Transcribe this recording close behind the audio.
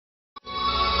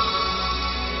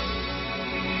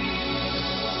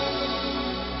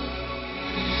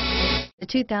The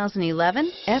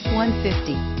 2011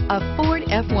 F-150. A Ford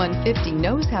F-150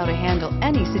 knows how to handle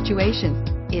any situation.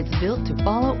 It's built to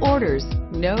follow orders,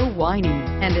 no whining,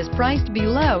 and is priced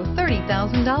below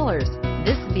 $30,000.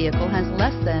 This vehicle has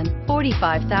less than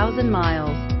 45,000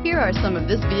 miles. Here are some of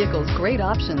this vehicle's great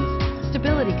options: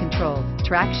 stability control,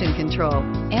 traction control,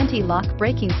 anti-lock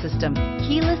braking system,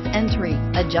 keyless entry,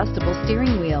 adjustable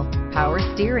steering wheel, power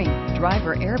steering,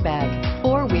 driver airbag,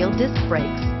 four-wheel disc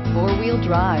brakes, four-wheel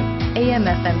drive,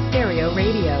 AM/FM stereo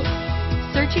radio.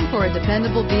 Searching for a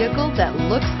dependable vehicle that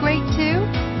looks great too?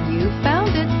 You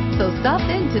found it, so stop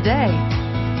in today.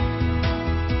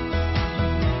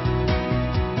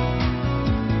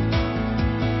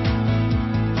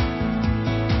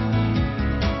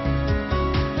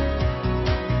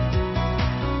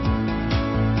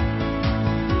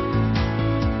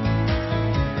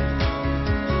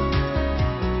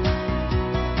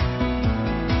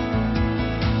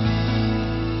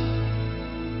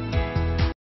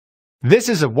 This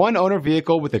is a one-owner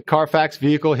vehicle with a Carfax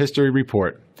Vehicle History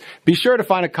Report. Be sure to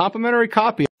find a complimentary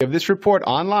copy of this report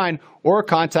online or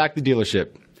contact the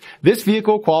dealership. This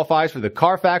vehicle qualifies for the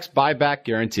Carfax Buyback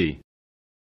Guarantee.